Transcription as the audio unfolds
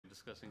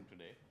discussing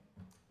today.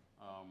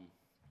 Um,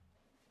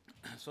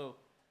 so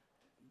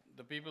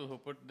the people who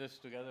put this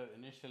together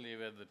initially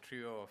were the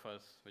trio of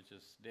us, which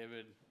is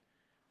David,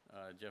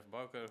 Jeff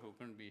Barker, who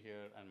couldn't be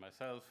here, and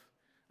myself.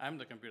 I'm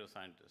the computer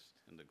scientist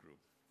in the group,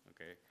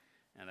 okay?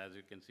 And as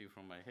you can see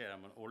from my hair,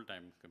 I'm an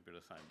old-time computer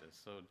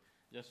scientist. So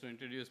just to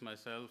introduce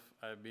myself,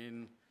 I've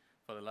been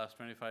for the last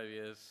 25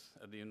 years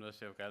at the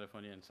University of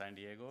California in San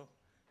Diego.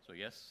 So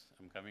yes,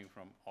 I'm coming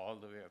from all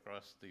the way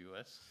across the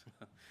US,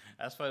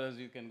 as far as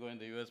you can go in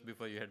the US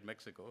before you hit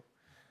Mexico.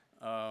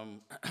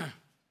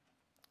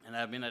 And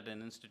I've been at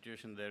an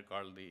institution there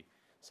called the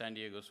San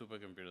Diego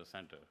Supercomputer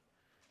Center.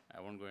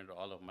 I won't go into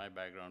all of my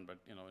background, but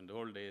in the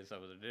old days, I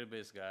was a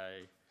database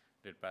guy,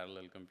 did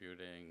parallel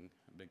computing,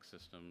 big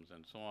systems,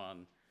 and so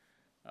on.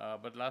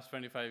 But last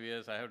 25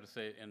 years, I have to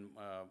say, in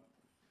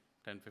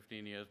 10,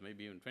 15 years,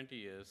 maybe even 20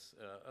 years,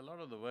 a lot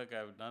of the work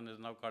I've done is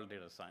now called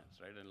data science,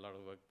 right? And a lot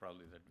of work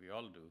probably that we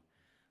all do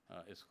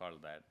is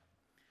called that.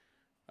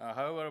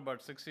 However,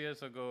 about 6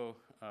 years ago,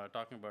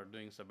 talking about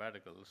doing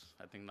sabbaticals,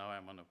 I think now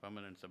I'm on a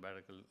permanent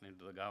sabbatical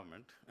into the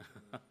government.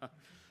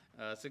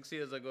 6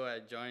 years ago, I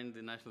joined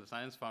the National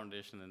Science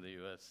Foundation in the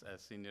US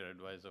as senior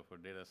advisor for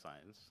data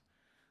science.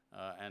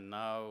 And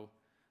now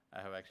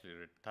I have actually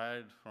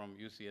retired from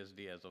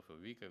UCSD as of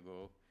a week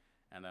ago,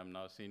 and I'm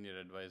now senior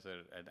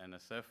advisor at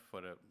NSF for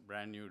a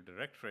brand new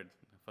directorate,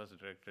 first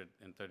directorate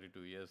in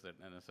 32 years that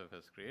NSF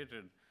has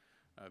created,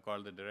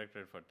 called the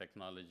Directorate for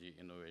Technology,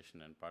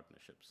 Innovation, and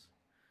Partnerships.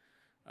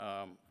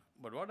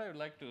 But what I would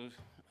like to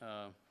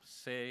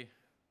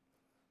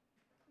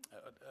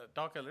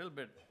talk a little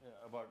bit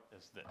about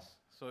is this.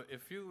 So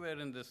if you were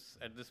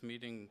at this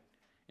meeting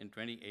in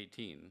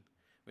 2018,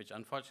 which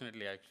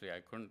unfortunately actually I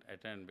couldn't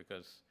attend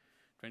because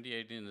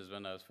 2018 is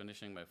when I was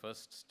finishing my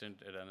first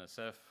stint at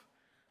NSF.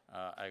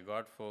 I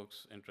got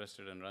folks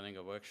interested in running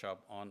a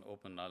workshop on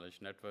Open Knowledge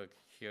Network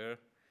here,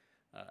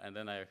 and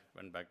then I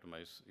went back to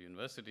my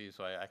university,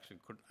 so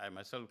I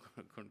myself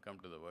couldn't come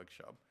to the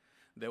workshop.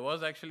 There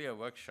was actually a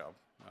workshop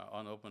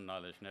on Open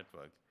Knowledge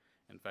Network.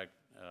 In fact,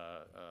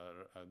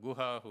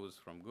 Guha, who's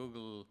from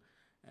Google,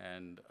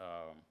 and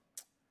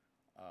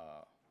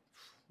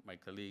my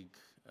colleague,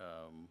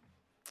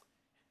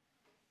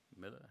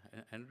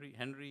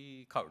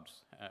 Henry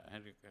Couds,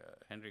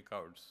 Henry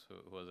Couds,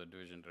 who was a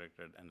division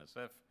director at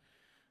NSF.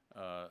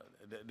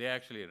 They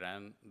actually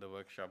ran the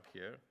workshop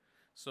here.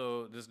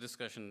 So this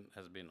discussion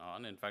has been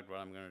on. In fact, what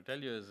I'm going to tell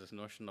you is this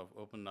notion of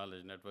Open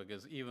Knowledge Network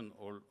is even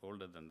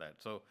older than that.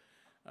 So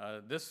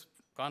this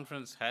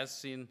conference has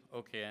seen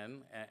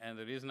OKN, and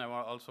the reason I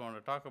also want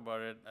to talk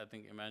about it, I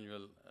think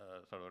Emmanuel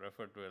sort of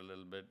referred to it a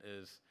little bit,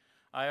 is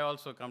I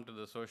also come to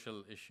the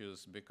social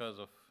issues because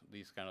of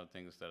these kind of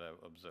things that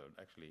I've observed.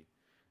 Actually,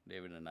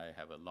 David and I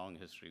have a long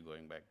history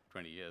going back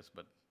 20 years,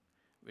 but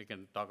we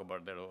can talk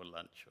about that over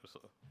lunch or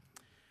so.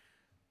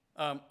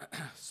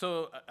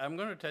 So I'm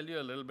going to tell you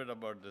a little bit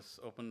about this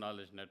Open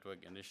Knowledge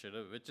Network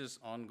initiative, which is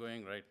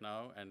ongoing right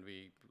now, and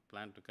we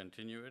plan to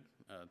continue it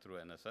through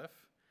NSF.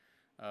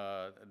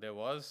 There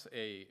was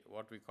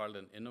what we called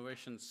an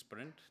innovation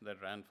sprint that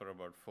ran for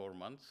about 4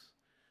 months,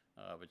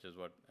 which is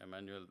what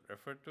Emmanuel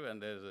referred to,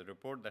 and there's a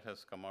report that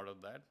has come out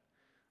of that.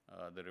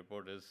 The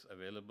report is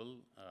available.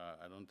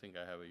 I don't think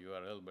I have a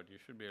URL, but you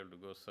should be able to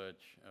go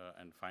search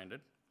and find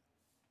it.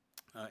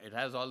 It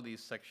has all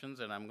these sections,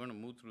 and I'm going to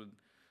move through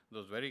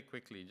those very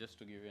quickly just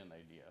to give you an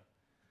idea.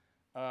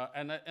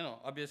 And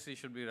obviously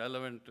should be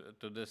relevant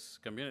to this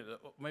community.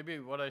 Maybe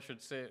what I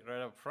should say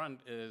right up front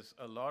is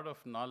a lot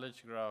of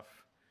knowledge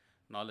graph,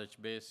 knowledge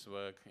base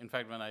work. In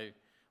fact, when I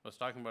was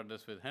talking about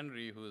this with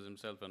Henry, who is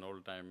himself an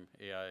old-time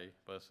AI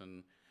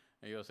person,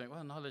 and he was saying,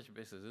 well, knowledge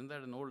bases, isn't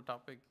that an old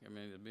topic? I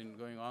mean, it's been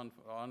going on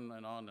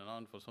and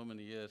on for so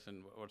many years,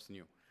 and what's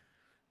new?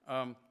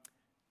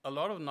 A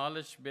lot of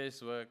knowledge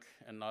base work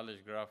and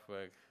knowledge graph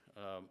work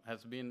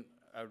has been,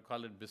 I would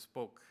call it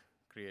bespoke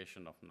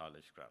creation of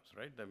knowledge graphs,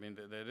 right? I mean,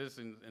 there is,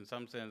 in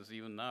some sense,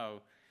 even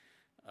now,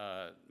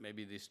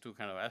 maybe these two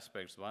kind of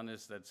aspects. One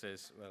is that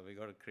says, well, we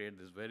got to create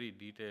this very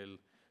detailed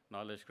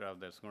knowledge graph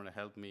that's going to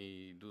help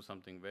me do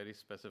something very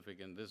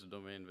specific in this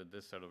domain with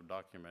this set of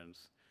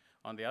documents.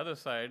 On the other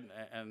side,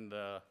 and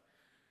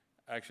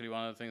actually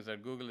one of the things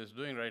that Google is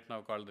doing right now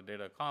called the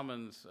data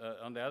commons,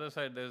 on the other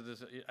side, there's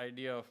this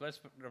idea of let's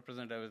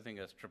represent everything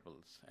as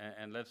triples,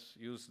 and let's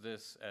use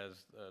this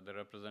as the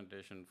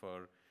representation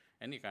for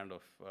any kind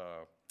of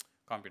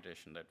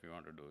computation that we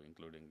want to do,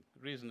 including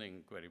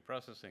reasoning, query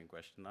processing,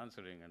 question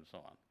answering, and so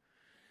on.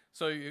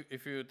 So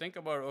if you think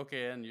about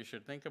OKN, you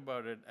should think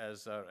about it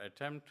as our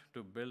attempt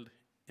to build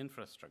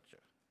infrastructure.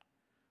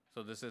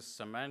 So this is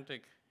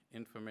semantic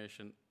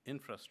information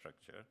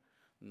infrastructure,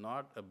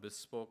 not a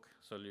bespoke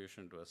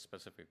solution to a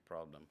specific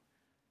problem.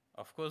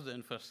 Of course, the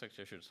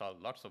infrastructure should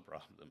solve lots of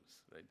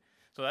problems, right?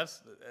 So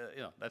that's,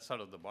 that's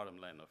sort of the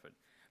bottom line of it.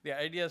 The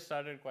idea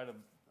started quite a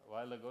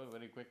while ago,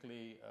 very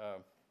quickly.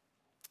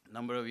 A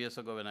number of years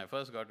ago when I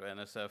first got to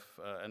NSF,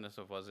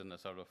 NSF was in a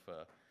sort of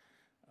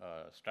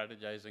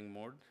strategizing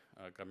mode,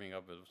 coming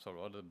up with sort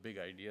of all the big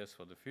ideas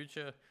for the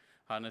future.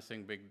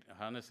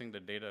 harnessing the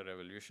data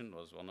revolution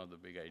was one of the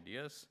big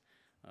ideas.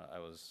 I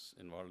was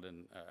involved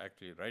in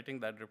actually writing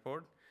that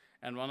report.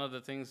 And one of the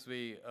things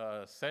we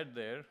said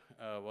there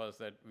was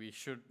that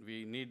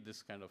we need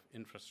this kind of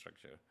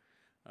infrastructure.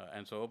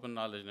 And so Open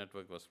Knowledge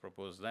Network was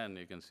proposed then.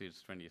 You can see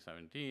it's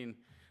 2017.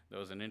 There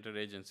was an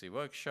interagency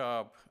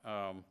workshop.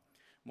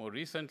 More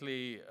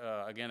recently,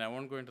 again, I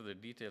won't go into the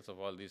details of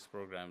all these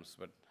programs,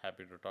 but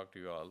happy to talk to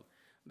you all.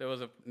 There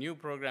was a new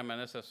program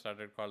NSF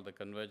started called the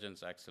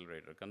Convergence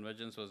Accelerator.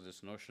 Convergence was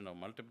this notion of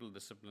multiple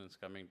disciplines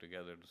coming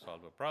together to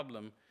solve a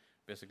problem.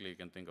 Basically, you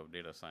can think of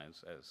data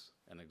science as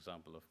an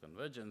example of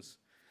convergence.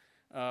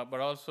 But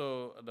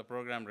also, the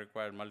program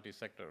required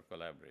multi-sector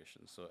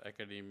collaboration, so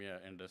academia,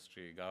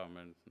 industry,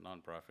 government,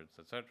 nonprofits,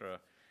 et cetera.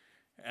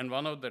 And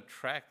one of the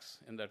tracks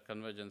in that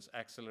Convergence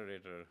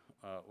Accelerator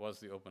was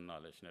the Open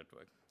Knowledge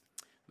Network.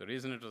 The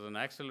reason it was an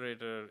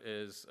accelerator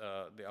is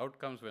the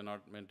outcomes were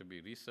not meant to be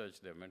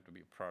research, they're meant to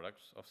be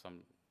products of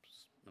some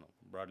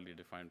broadly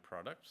defined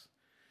products.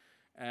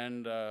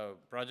 And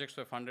projects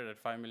were funded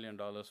at $5 million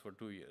for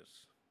 2 years.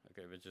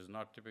 Okay, which is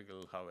not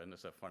typical how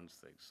NSF funds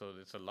things. So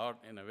it's a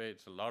lot, in a way,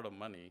 it's a lot of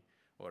money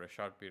over a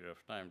short period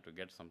of time to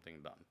get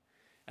something done.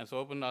 And so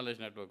Open Knowledge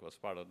Network was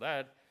part of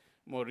that.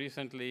 More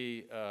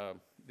recently,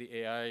 the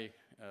AI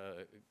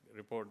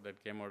report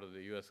that came out of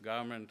the US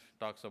government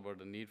talks about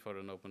the need for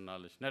an open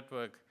knowledge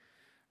network.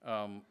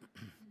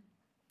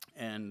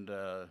 And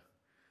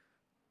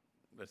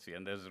let's see,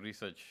 and there's a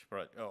research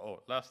project.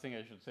 Last thing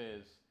I should say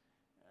is,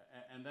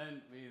 and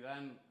then we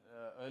ran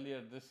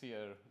earlier this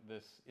year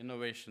this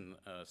innovation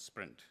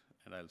sprint,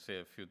 and I'll say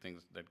a few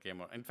things that came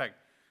out. In fact,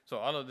 so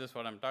all of this,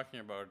 what I'm talking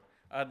about,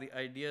 are the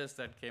ideas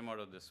that came out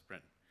of this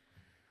sprint.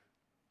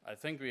 I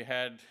think we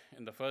had,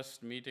 in the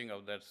first meeting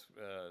of that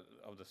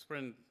of the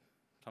sprint,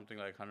 something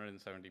like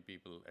 170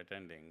 people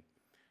attending,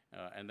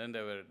 and then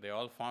they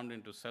all formed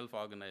into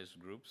self-organized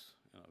groups.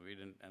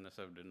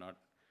 NSF did not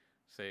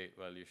say,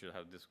 well, you should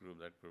have this group,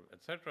 that group,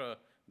 et cetera.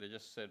 They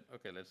just said,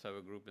 okay, let's have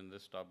a group in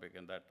this topic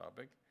and that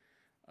topic.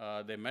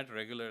 They met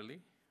regularly.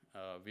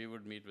 We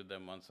would meet with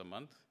them once a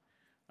month.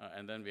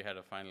 And then we had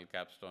a final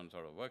capstone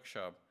sort of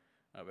workshop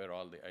where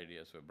all the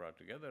ideas were brought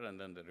together, and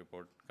then the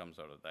report comes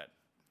out of that.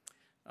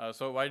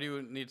 So why do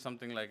you need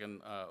something like an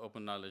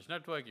open knowledge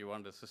network? You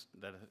want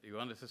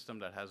a system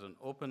that has an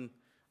open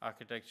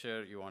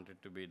architecture. You want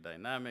it to be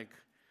dynamic.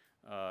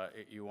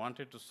 You want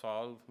it to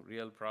solve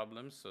real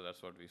problems, so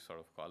that's what we sort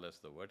of call as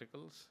the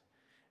verticals.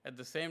 At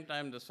the same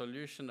time, the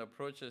solution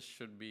approaches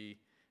should be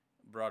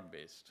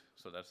broad-based,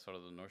 so that's sort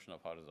of the notion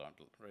of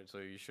horizontal, right? So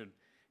you should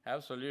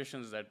have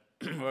solutions that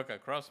work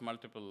across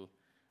multiple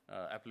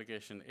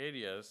application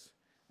areas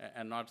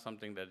and not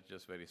something that's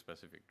just very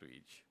specific to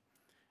each.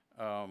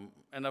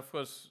 And of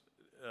course,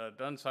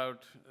 turns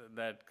out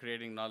that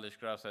creating knowledge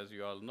graphs, as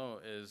you all know,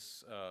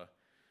 is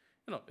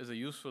a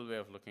useful way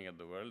of looking at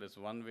the world. It's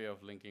one way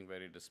of linking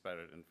very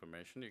disparate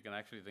information. You can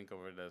actually think of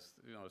it as,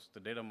 it's the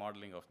data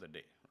modeling of the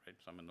day, right?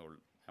 So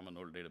I'm an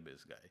old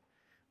database guy,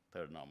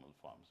 third normal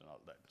forms and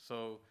all that.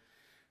 So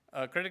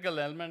critical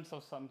elements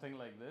of something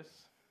like this,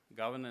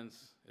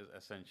 governance is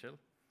essential.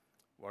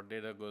 What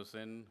data goes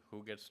in,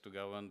 who gets to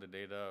govern the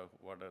data,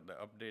 what are the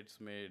updates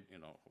made,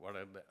 what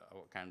are the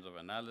kinds of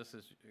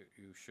analysis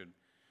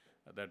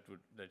that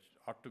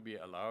ought to be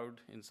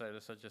allowed inside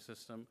of such a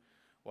system.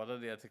 What are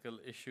the ethical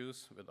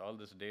issues with all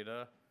this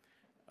data?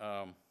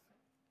 I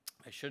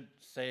should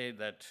say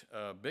that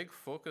a big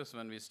focus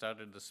when we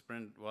started the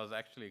sprint was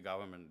actually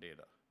government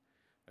data.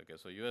 Okay,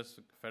 so US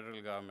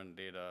federal government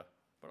data,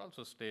 but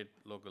also state,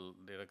 local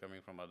data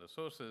coming from other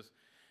sources.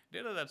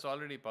 Data that's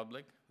already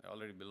public,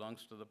 already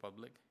belongs to the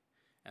public,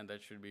 and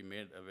that should be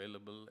made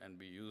available and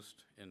be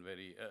used in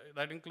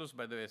that includes,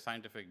 by the way,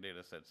 scientific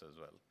data sets as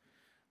well.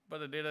 But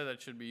the data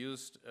that should be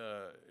used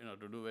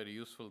to do very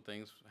useful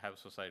things, have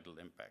societal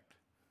impact.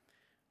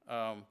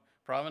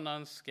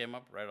 Provenance came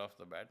up right off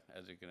the bat,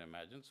 as you can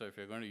imagine. So if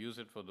you're going to use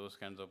it for those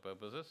kinds of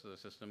purposes, the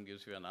system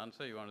gives you an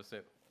answer, you want to say,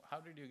 how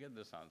did you get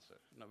this answer?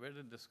 Where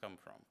did this come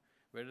from?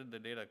 Where did the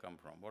data come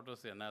from? What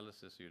was the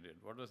analysis you did?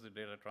 What was the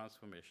data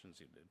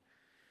transformations you did?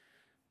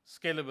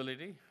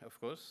 Scalability, of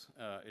course.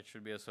 It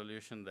should be a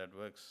solution that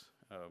works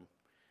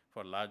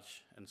for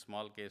large and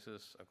small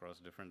cases across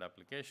different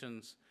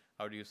applications.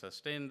 How do you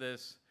sustain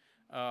this?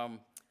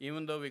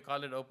 Even though we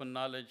call it open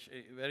knowledge,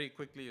 very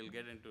quickly you'll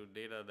get into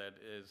data that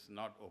is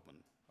not open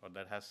or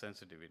that has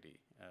sensitivity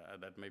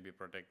that may be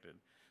protected.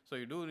 So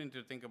you do need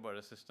to think about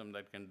a system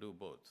that can do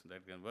both,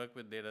 that can work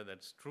with data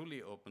that's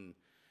truly open,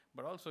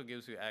 but also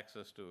gives you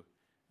access to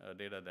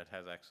data that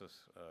has access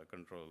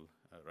control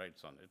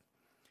rights on it.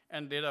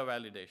 And data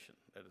validation,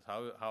 that is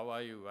how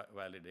are you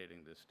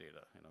validating this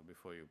data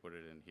before you put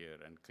it in here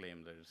and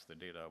claim that it's the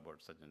data about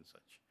such and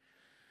such.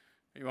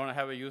 You want to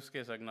have a use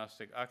case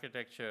agnostic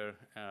architecture,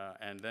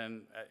 and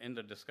then in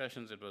the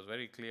discussions it was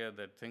very clear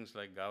that things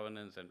like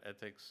governance and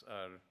ethics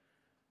are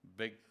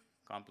big,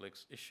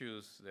 complex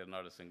issues. They're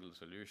not a single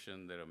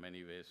solution. There are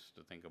many ways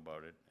to think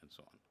about it, and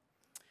so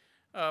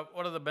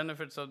What are the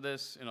benefits of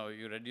this?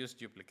 You reduce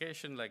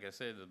duplication. Like I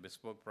said, the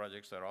bespoke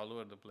projects are all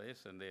over the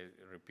place, and they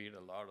repeat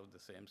a lot of the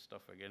same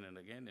stuff again and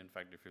again. In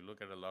fact, if you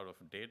look at a lot of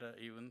data,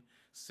 even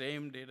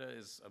same data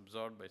is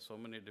absorbed by so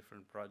many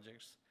different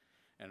projects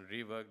and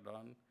reworked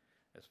on,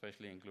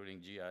 especially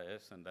including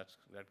GIS and that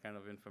kind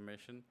of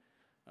information.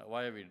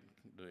 Why are we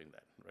doing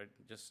that, right?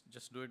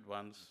 Just do it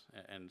once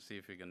and see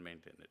if you can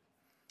maintain it.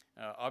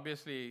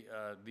 Obviously,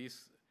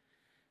 these,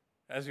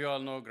 as you all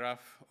know,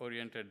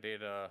 graph-oriented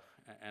data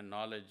and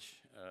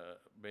knowledge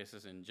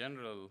bases in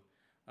general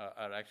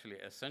are actually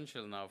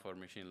essential now for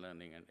machine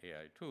learning and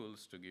AI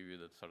tools to give you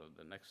the sort of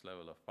the next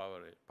level of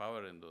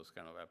power in those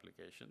kind of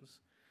applications.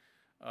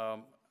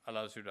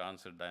 Allows you to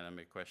answer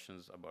dynamic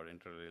questions about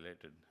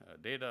interrelated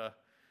data,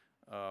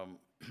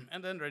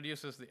 and then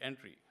reduces the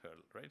entry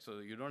hurdle, right? So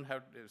you don't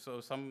have to,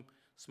 so some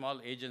small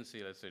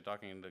agency, let's say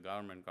talking in the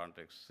government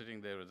context,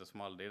 sitting there with a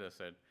small data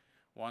set,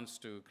 wants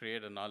to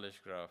create a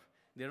knowledge graph.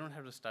 They don't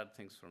have to start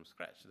things from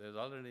scratch. There's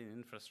already an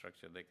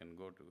infrastructure they can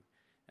go to,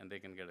 and they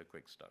can get a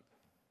quick start.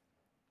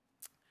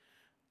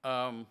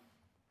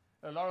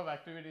 A lot of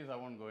activities, I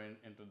won't go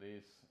into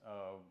these,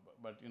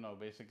 but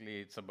basically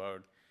it's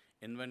about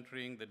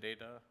inventorying the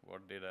data,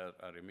 what data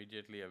are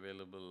immediately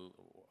available,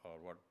 or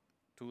what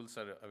tools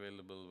are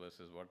available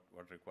versus what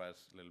requires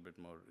a little bit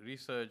more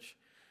research.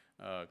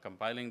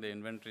 Compiling the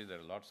inventory, there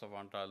are lots of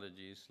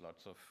ontologies,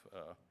 lots of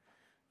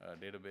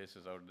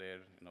databases out there.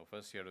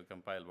 First you have to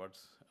compile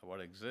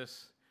what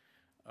exists.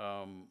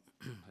 I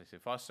say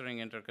fostering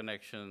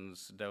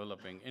interconnections,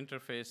 developing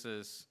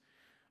interfaces.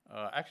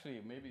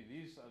 Actually, maybe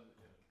these are,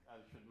 I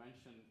should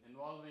mention,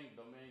 involving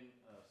domain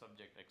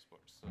subject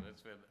experts. So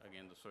that's where,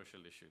 again, the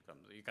social issue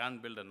comes. You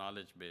can't build a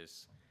knowledge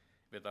base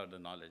without the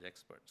knowledge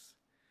experts.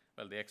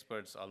 Well, the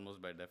experts,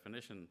 almost by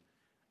definition,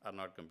 are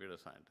not computer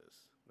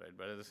scientists, right?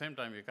 But at the same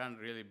time, you can't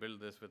really build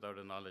this without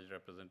a knowledge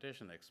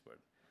representation expert.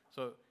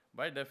 So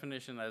by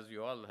definition, as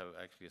you all have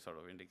actually sort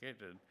of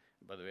indicated,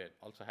 by the way,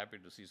 also happy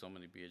to see so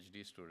many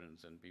PhD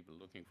students and people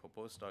looking for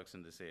postdocs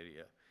in this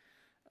area.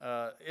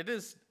 It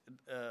is,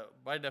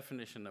 by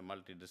definition, a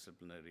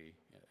multidisciplinary,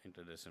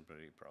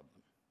 interdisciplinary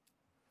problem.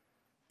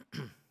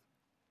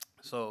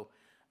 So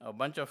a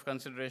bunch of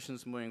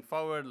considerations moving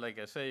forward. Like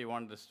I say, you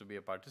want this to be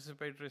a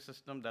participatory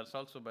system. That's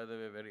also, by the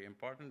way, very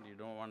important. You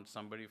don't want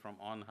somebody from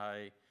on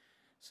high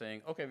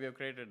saying, okay, we have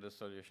created this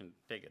solution,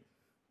 take it.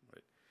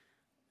 Right?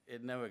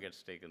 It never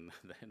gets taken.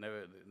 It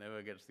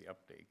never gets the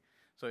uptake.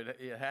 So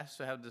it has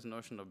to have this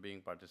notion of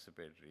being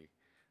participatory.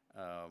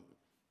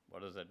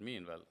 What does that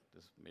mean? Well,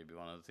 this may be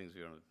one of the things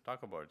we're going to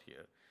talk about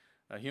here.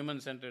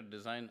 Human-centered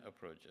design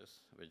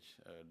approaches, which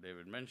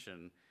David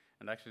mentioned,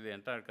 and actually the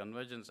entire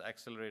Convergence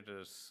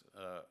Accelerator's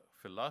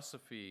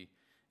philosophy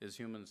is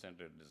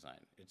human-centered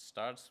design. It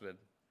starts with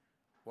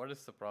what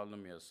is the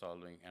problem you're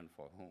solving and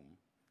for whom?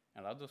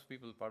 And are those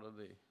people part of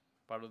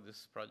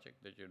this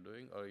project that you're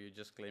doing, or are you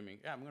just claiming,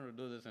 yeah, I'm going to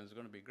do this and it's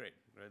going to be great,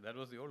 right? That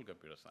was the old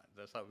computer science.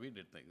 That's how we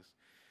did things.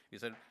 We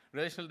said,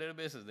 relational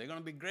databases, they're going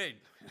to be great.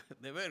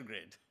 They were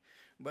great.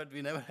 But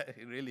we never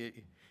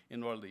really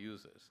involved the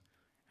users.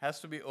 Has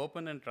to be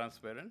open and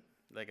transparent.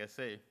 Like I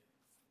say,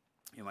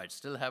 you might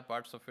still have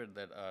parts of it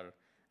that are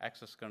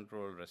access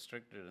control,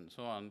 restricted, and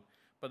so on,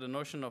 but the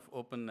notion of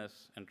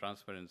openness and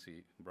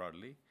transparency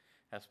broadly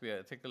has to be an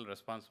ethical,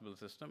 responsible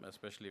system,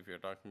 especially if you're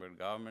talking about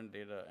government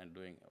data and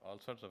doing all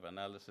sorts of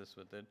analysis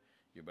with it.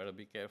 You better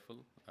be careful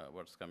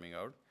what's coming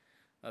out.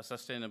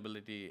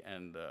 Sustainability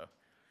and a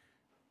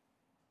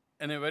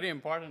very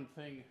important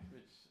thing,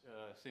 which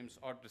seems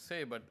odd to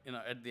say, but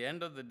at the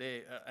end of the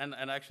day, and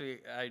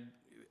actually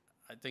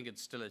I think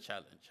it's still a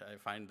challenge. I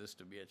find this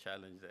to be a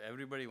challenge.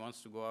 Everybody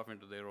wants to go off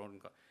into their own,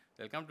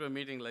 they'll come to a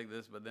meeting like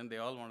this, but then they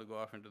all want to go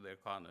off into their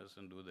corners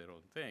and do their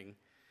own thing.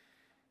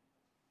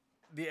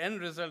 The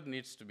end result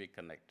needs to be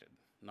connected,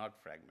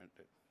 not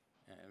fragmented.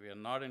 We are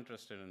not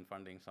interested in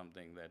funding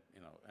something that,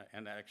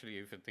 and actually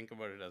if you think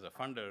about it as a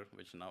funder,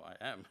 which now I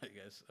am, I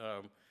guess,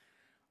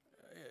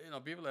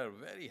 people are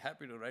very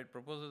happy to write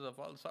proposals of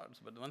all sorts,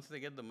 but once they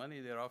get the money,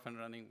 they're off and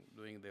running,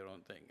 doing their own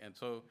thing. And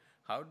so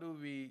how do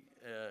we,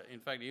 in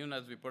fact, even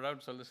as we put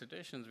out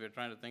solicitations, we're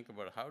trying to think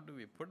about how do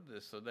we put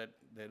this so that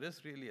there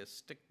is really a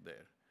stick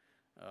there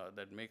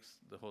that makes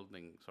the whole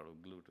thing sort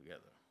of glue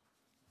together.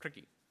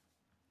 Tricky.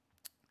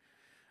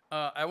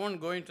 I won't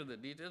go into the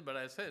details, but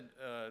I said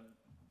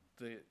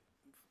the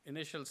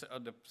initial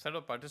the set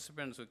of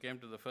participants who came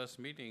to the first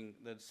meeting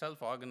that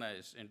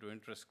self-organized into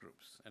interest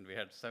groups, and we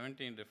had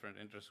 17 different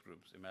interest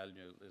groups.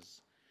 Emmanuel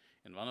is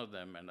in one of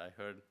them, and I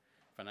heard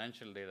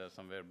financial data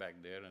somewhere back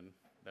there, and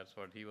that's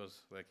what he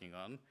was working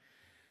on.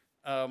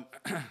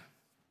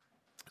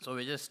 So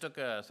we just took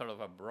a sort of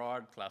a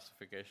broad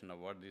classification of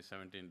what these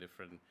 17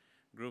 different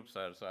groups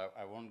are. So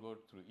I won't go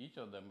through each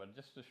of them, but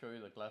just to show you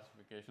the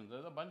classifications,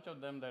 there's a bunch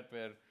of them that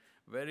were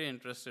very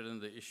interested in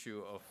the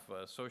issue of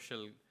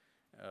social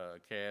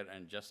care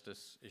and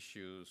justice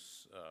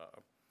issues,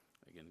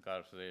 like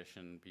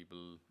incarceration,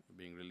 people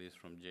being released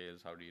from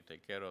jails, how do you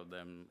take care of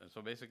them? And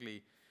so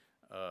basically,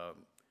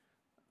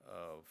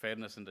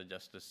 fairness in the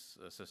justice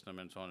system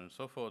and so on and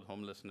so forth,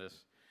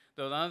 homelessness.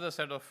 There was another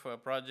set of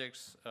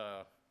projects.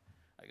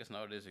 I guess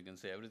nowadays you can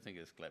say everything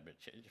is climate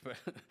change,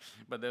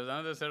 but there was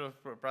another set of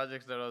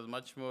projects that was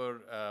much more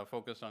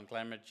focused on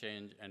climate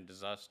change and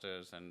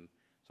disasters and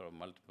sort of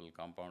multiple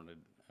compounded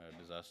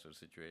disaster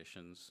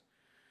situations.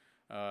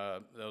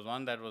 There was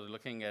one that was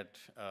looking at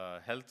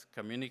health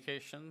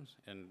communications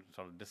and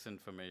sort of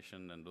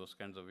disinformation and those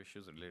kinds of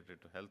issues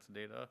related to health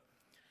data.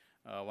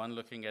 One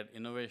looking at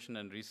innovation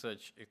and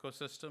research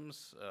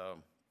ecosystems.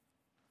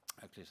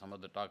 Actually, some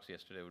of the talks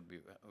yesterday would be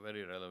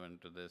very relevant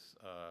to this.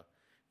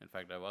 In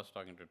fact, I was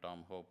talking to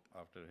Tom Hope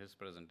after his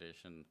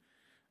presentation,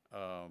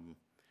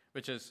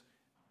 which is,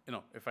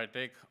 if I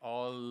take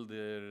all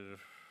the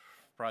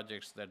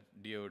projects that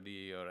DoD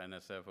or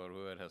NSF or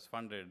whoever has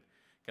funded,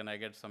 can I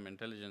get some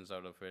intelligence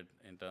out of it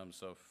in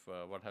terms of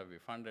what have we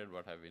funded,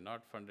 what have we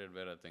not funded,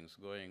 where are things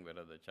going, where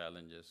are the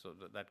challenges, so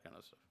that kind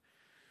of stuff.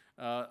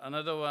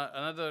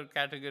 Another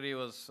category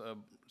was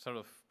sort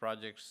of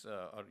projects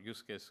or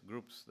use case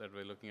groups that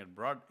were looking at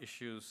broad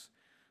issues,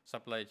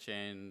 supply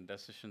chain,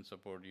 decision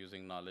support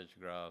using knowledge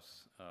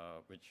graphs,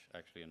 which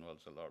actually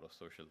involves a lot of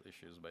social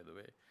issues, by the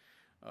way,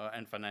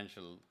 and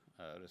financial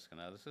risk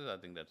analysis. I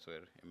think that's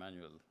where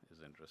Emmanuel is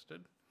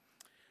interested.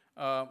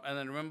 And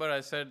then remember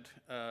I said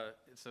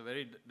it's a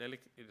very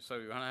delicate, so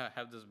you want to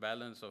have this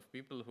balance of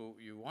people who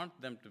you want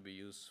them to be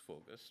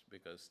use-focused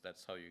because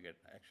that's how you get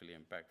actually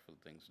impactful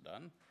things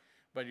done.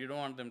 But you don't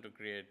want them to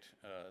create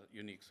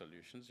unique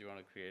solutions. You want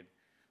to create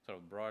sort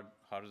of broad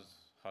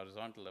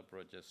horizontal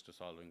approaches to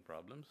solving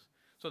problems.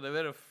 So there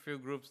were a few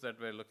groups that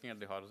were looking at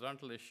the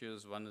horizontal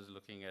issues. One is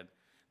looking at,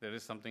 there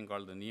is something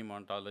called the NEEM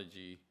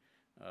ontology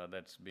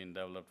that's been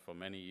developed for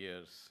many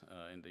years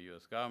in the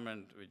US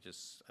government, which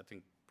is, I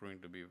think, proving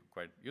to be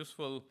quite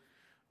useful.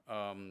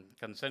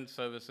 Consent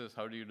services,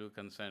 how do you do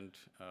consent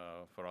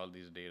for all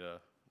these data?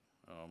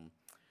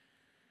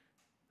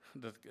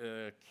 The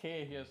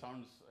K here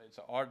sounds, it's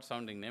an odd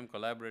sounding name,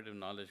 collaborative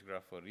knowledge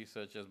graph for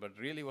researchers, but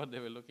really what they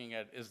were looking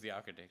at is the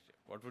architecture.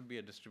 What would be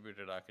a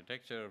distributed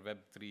architecture,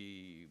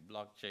 Web3,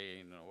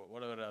 blockchain,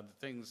 whatever are the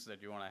things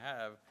that you want to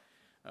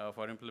have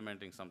for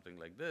implementing something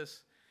like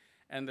this.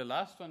 And the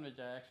last one, which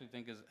I actually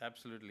think is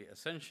absolutely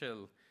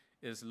essential,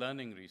 is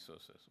learning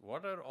resources.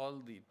 What are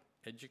all the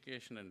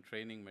education and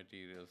training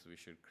materials we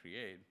should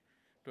create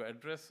to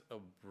address a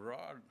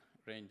broad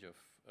range of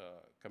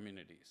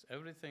communities?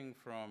 Everything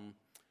from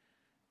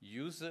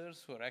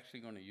users who are actually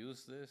going to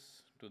use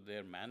this to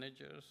their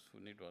managers who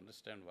need to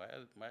understand why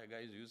my guy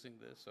is using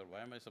this or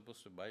why am I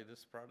supposed to buy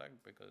this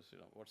product because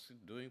what's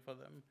it doing for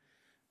them,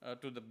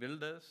 to the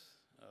builders,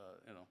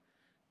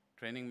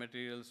 training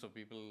materials so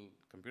people,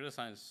 computer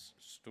science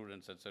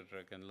students,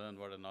 etc., can learn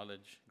what a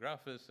knowledge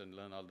graph is and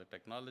learn all the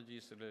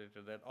technologies related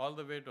to that, all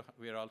the way to,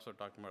 we are also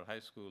talking about high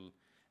school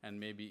and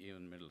maybe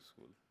even middle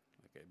school,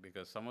 okay?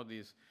 Because some of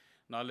these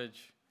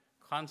knowledge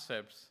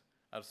concepts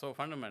are so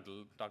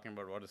fundamental, talking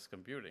about what is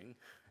computing,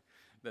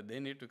 that they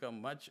need to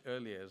come much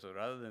earlier. So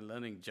rather than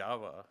learning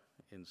Java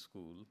in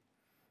school,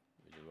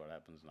 which is what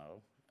happens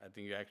now, I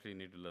think you actually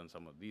need to learn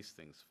some of these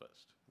things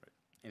first, right?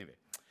 Anyway,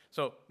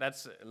 so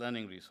that's a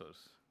learning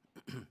resource.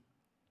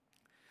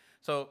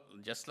 So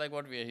just like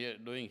what we are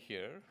doing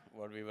here,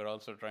 what we were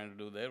also trying to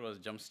do there was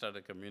jumpstart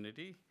a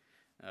community,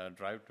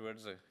 drive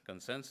towards a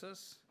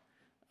consensus,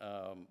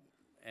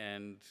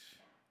 and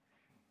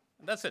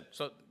that's it.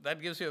 So that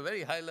gives you a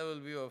very high-level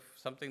view of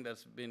something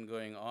that's been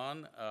going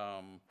on.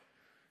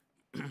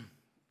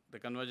 The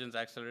Convergence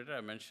Accelerator,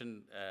 I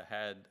mentioned,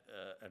 had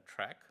a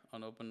track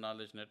on Open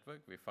Knowledge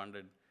Network. We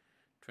funded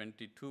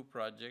 22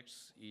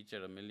 projects, each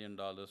at $1 million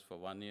for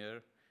 1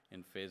 year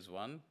in phase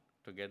 1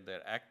 to get their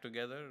act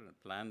together,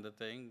 plan the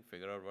thing,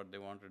 figure out what they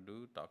want to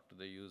do, talk to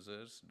the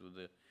users, do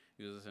the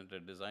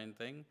user-centered design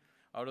thing.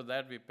 Out of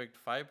that, we picked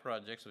 5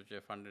 projects, which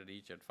were funded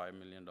each at $5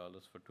 million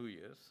for 2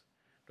 years.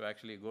 To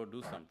actually go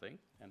do something,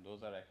 and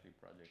those are actually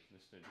projects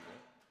listed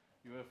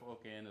here.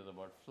 UFOKN is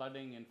about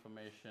flooding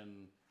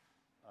information.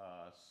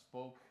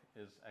 Spoke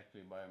is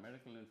actually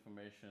biomedical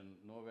information.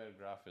 Nowhere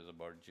Graph is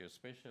about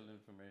geospatial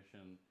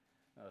information.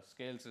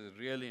 Scales is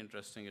really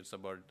interesting. It's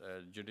about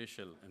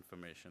judicial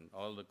information,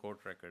 all the court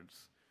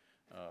records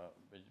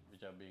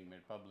which are being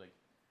made public.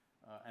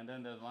 And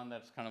then there's one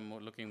that's kind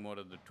of looking more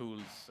at the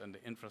tools and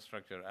the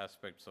infrastructure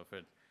aspects of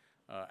it.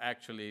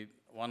 Actually,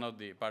 one of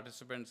the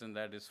participants in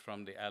that is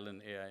from the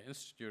Allen AI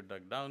Institute,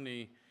 Doug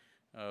Downey,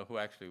 who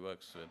actually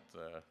works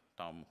with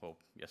Tom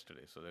Hope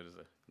yesterday. So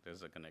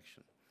there's a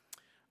connection.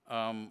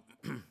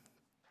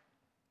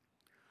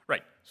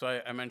 Right. So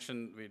I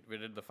mentioned we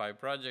did the 5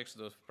 projects.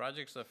 Those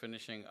projects are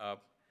finishing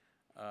up,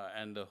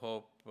 and the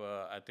hope,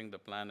 I think the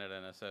plan at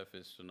NSF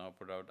is to now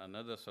put out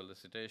another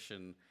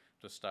solicitation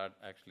to start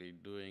actually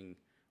doing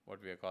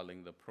what we are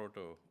calling the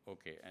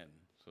proto-OKN.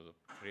 So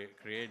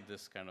create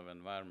this kind of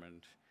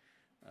environment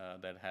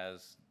that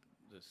has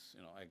this,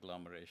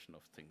 agglomeration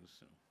of things.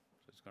 So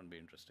it's going to be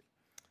interesting.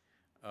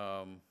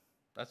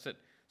 That's it.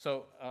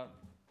 So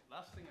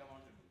last thing I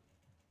want to do,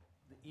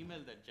 the email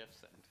that Jeff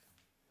sent.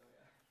 Oh,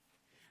 yeah.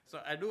 So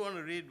I do want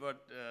to read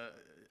what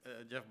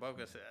Jeff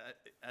Bowker said.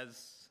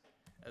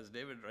 As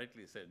David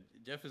rightly said,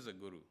 Jeff is a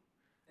guru.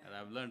 And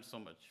I've learned so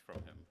much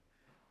from him.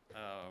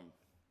 Um,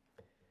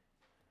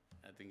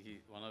 I think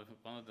one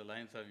of the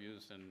lines I've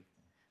used, and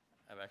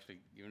I've actually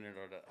given it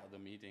at other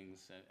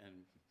meetings,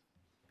 and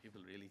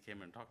people really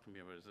came and talked to me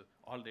about it.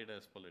 All data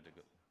is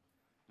political.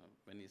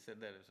 When he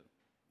said that, I said,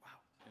 wow,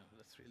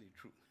 that's really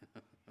true.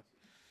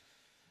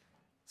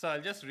 So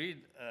I'll just read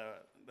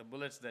the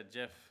bullets that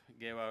Jeff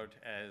gave out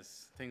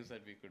as things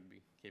that we could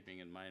be keeping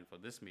in mind for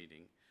this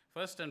meeting.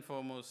 First and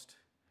foremost,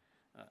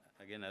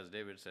 again, as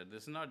David said,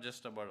 this is not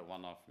just about a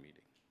one-off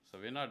meeting. So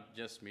we're not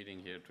just meeting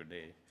here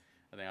today.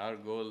 I think our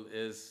goal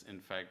is, in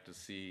fact, to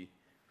see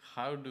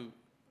how do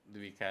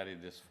we carry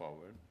this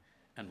forward,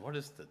 and what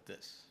is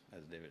this,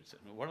 as David said.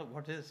 What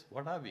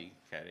are we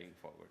carrying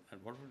forward,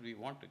 and what would we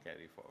want to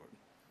carry forward?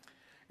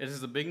 It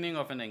is the beginning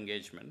of an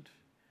engagement.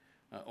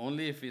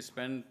 Only if we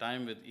spend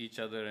time with each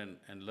other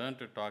and learn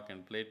to talk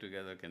and play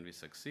together can we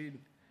succeed.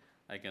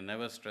 I can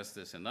never stress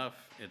this enough.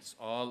 It's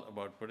all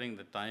about putting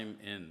the time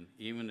in,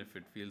 even if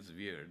it feels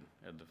weird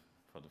at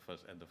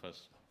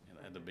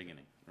the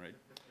beginning, right?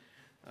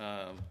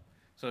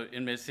 So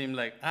it may seem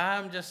like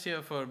I'm just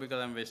here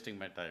because I'm wasting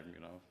my time.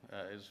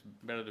 It's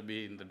better to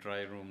be in the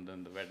dry room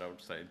than the wet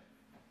outside.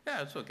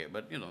 Yeah, it's okay,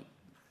 but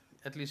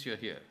at least you're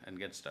here and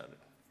get started.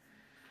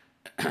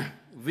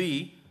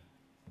 We,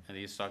 and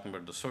he's talking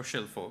about the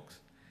social folks,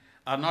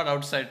 are not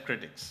outside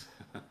critics.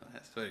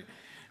 Sorry.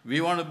 We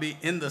want to be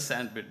in the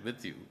sandpit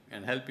with you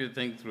and help you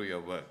think through your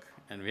work.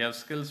 And we have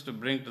skills to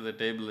bring to the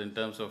table in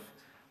terms of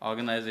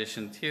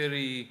organization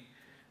theory.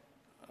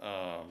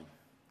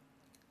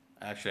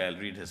 Actually, I'll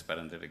read his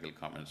parenthetical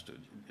comments too.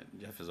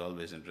 Jeff is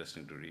always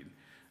interesting to read.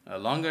 A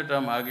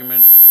longer-term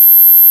argument is that the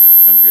history of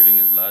computing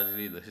is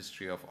largely the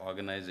history of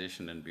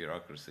organization and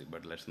bureaucracy,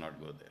 but let's not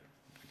go there.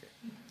 Okay.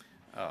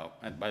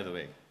 And by the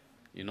way,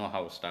 you know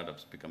how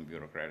startups become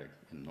bureaucratic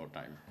in no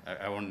time.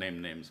 I won't name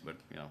names, but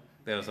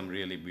there are some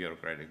really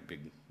bureaucratic,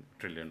 big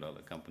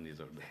trillion-dollar companies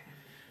out there.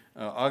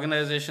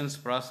 Organizations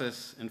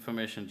process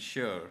information,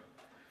 sure,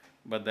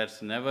 but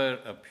that's never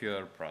a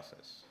pure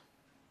process.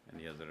 And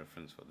he has a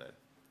reference for that.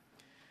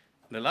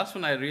 The last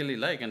one I really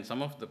like, and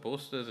some of the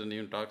posters and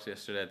even talks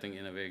yesterday, I think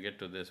in a way get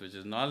to this, which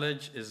is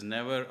knowledge is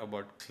never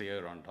about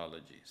clear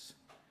ontologies,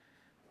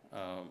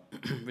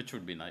 which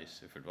would be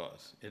nice if it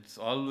was. It's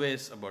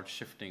always about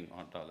shifting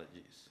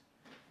ontologies.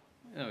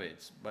 In a way,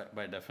 it's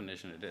by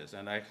definition it is.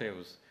 And actually it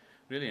was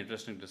really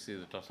interesting to see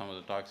some of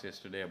the talks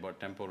yesterday about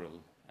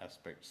temporal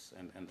aspects.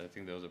 And I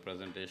think there was a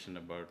presentation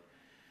about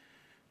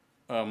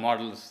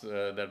models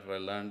that were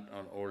learned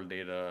on old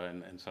data,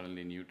 and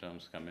suddenly new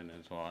terms come in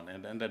and so on.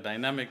 And the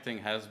dynamic thing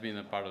has been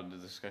a part of the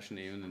discussion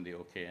even in the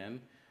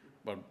OKN.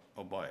 But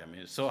oh boy, I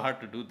mean, it's so hard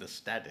to do the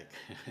static.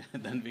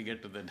 Then we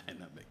get to the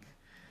dynamic.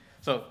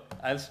 So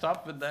I'll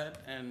stop with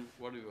that. And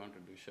what do we want to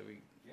do? Shall we